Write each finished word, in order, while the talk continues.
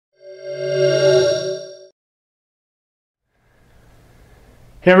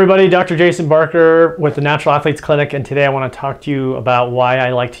Hey everybody, Dr. Jason Barker with the Natural Athletes Clinic, and today I want to talk to you about why I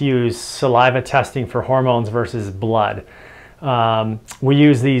like to use saliva testing for hormones versus blood. We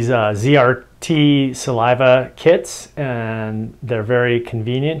use these ZRT saliva kits, and they're very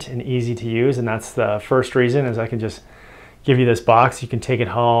convenient and easy to use, and that's the first reason, is I can just give you this box. You can take it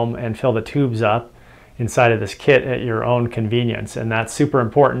home and fill the tubes up inside of this kit at your own convenience, and that's super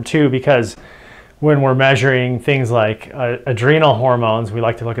important too, because when we're measuring things like adrenal hormones, we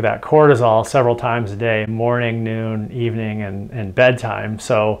like to look at that cortisol several times a day, morning, noon, evening, and bedtime.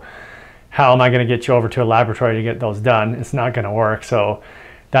 So how am I going to get you over to a laboratory to get those done? It's not going to work. So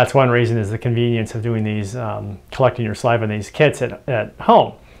that's one reason, is the convenience of doing these, collecting your saliva in these kits at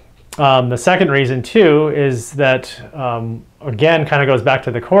home. The second reason too is that, again, kind of goes back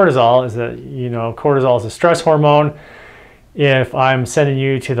to the cortisol, is that, cortisol is a stress hormone. If I'm sending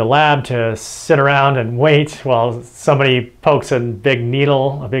you to the lab to sit around and wait while somebody pokes a big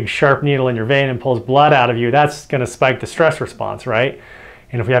needle, a big sharp needle in your vein and pulls blood out of you, that's going to spike the stress response, right?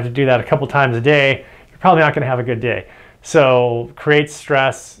 And if we have to do that a couple times a day, you're probably not going to have a good day. So creates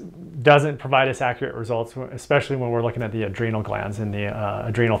stress, doesn't provide us accurate results, especially when we're looking at the adrenal glands and the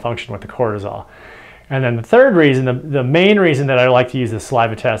adrenal function with the cortisol. And then the third reason, the main reason that I like to use the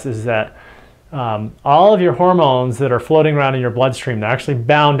saliva test, is that all of your hormones that are floating around in your bloodstream, they're actually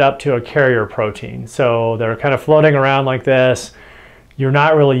bound up to a carrier protein. So they're kind of floating around like this. You're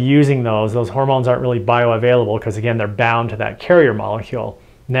not really using those. Those hormones aren't really bioavailable because, again, they're bound to that carrier molecule.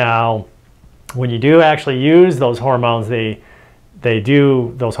 Now, when you do actually use those hormones,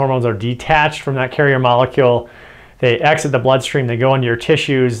 those hormones are detached from that carrier molecule. They exit the bloodstream, they go into your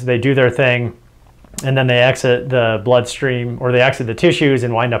tissues, they do their thing, and then they exit the bloodstream, or they exit the tissues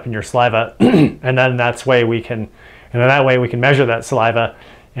and wind up in your saliva. And then that way we can measure that saliva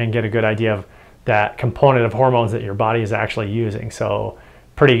and get a good idea of that component of hormones that your body is actually using. So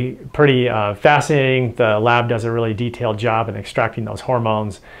pretty fascinating. The lab does a really detailed job in extracting those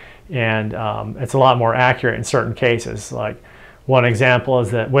hormones, and it's a lot more accurate in certain cases. Like, one example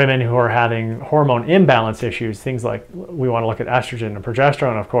is that women who are having hormone imbalance issues, things like, we want to look at estrogen and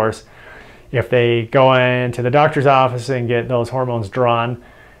progesterone, of course. If they go into the doctor's office and get those hormones drawn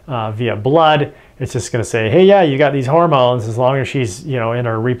via blood, it's just going to say, hey, yeah, you got these hormones. As long as she's, in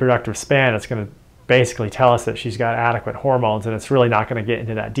her reproductive span, it's going to basically tell us that she's got adequate hormones, and it's really not going to get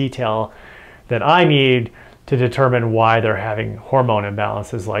into that detail that I need to determine why they're having hormone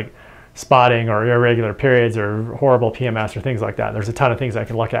imbalances, like spotting or irregular periods or horrible PMS or things like that. There's a ton of things I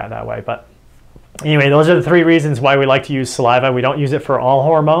can look at that way. But anyway, those are the three reasons why we like to use saliva. We don't use it for all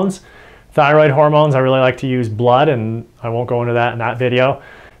hormones. Thyroid hormones, I really like to use blood, and I won't go into that in that video.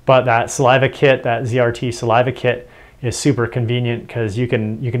 But that saliva kit, that ZRT saliva kit, is super convenient because you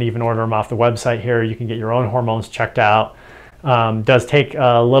can even order them off the website here. You can get your own hormones checked out. Does take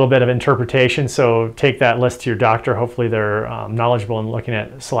a little bit of interpretation, so take that list to your doctor. Hopefully they're knowledgeable in looking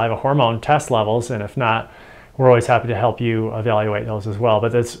at saliva hormone test levels, and if not, we're always happy to help you evaluate those as well.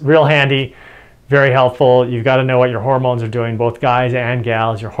 But it's real handy. Very helpful. You've got to know what your hormones are doing, both guys and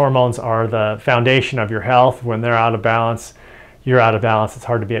gals. Your hormones are the foundation of your health. When they're out of balance, you're out of balance. It's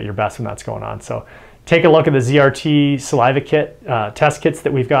hard to be at your best when that's going on. So take a look at the ZRT saliva kit, test kits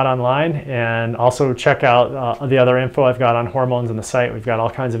that we've got online, and also check out the other info I've got on hormones on the site. We've got all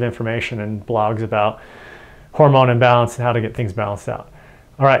kinds of information and blogs about hormone imbalance and how to get things balanced out.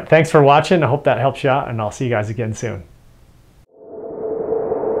 All right, thanks for watching. I hope that helps you out, and I'll see you guys again soon.